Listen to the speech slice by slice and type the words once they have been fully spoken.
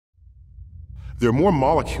There are more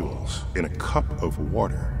molecules in a cup of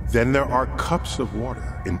water than there are cups of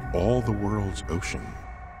water in all the world's ocean.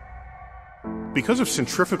 Because of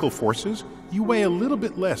centrifugal forces, you weigh a little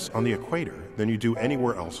bit less on the equator than you do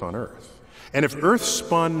anywhere else on Earth. And if Earth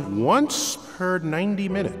spun once per 90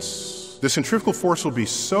 minutes, the centrifugal force will be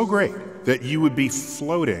so great that you would be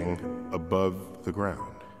floating above the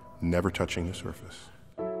ground, never touching the surface.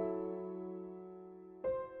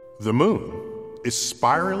 The moon is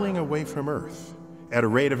spiraling away from Earth at a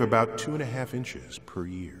rate of about 2.5 inches per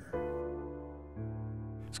year.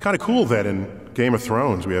 It's kind of cool that in Game of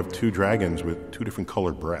Thrones we have 2 dragons with 2 different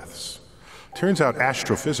colored breaths. Turns out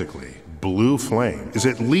astrophysically, blue flame is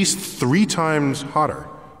at least 3 times hotter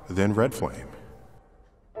than red flame.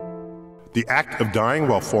 The act of dying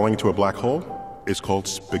while falling into a black hole is called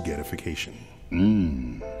spaghettification.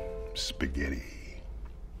 Spaghetti.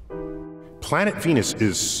 Planet Venus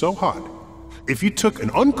is so hot, if you took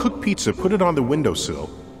an uncooked pizza, put it on the windowsill,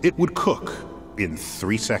 it would cook in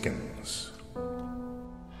 3 seconds.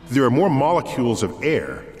 There are more molecules of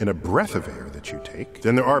air in a breath of air that you take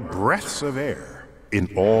than there are breaths of air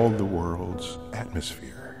in all the world's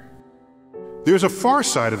atmosphere. There's a far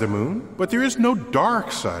side of the moon, but there is no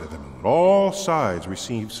dark side of the moon. All sides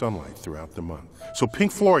receive sunlight throughout the month. So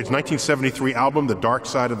Pink Floyd's 1973 album, The Dark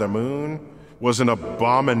Side of the Moon, was an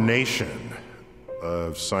abomination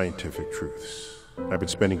of scientific truths. I've been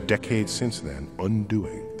spending decades since then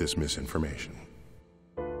undoing this misinformation.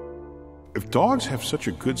 If dogs have such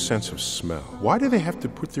a good sense of smell, why do they have to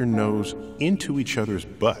put their nose into each other's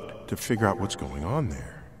butt to figure out what's going on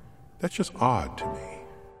there? That's just odd to me.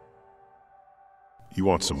 You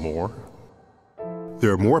want some more?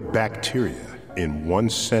 There are more bacteria in 1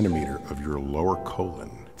 centimeter of your lower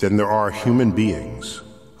colon than there are human beings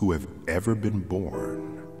who have ever been born.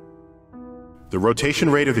 The rotation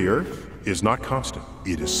rate of the Earth is not constant.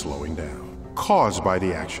 It is slowing down, caused by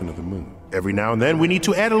the action of the moon. Every now and then, we need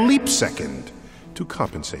to add a leap second to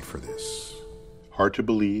compensate for this. Hard to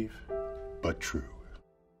believe, but true.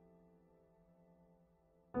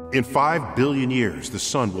 In 5 billion years, the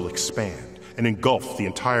sun will expand and engulf the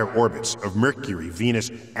entire orbits of Mercury,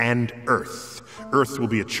 Venus, and Earth. Earth will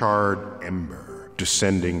be a charred ember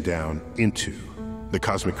descending down into the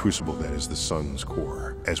cosmic crucible that is the sun's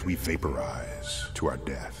core as we vaporize to our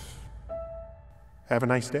death. Have a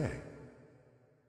nice day.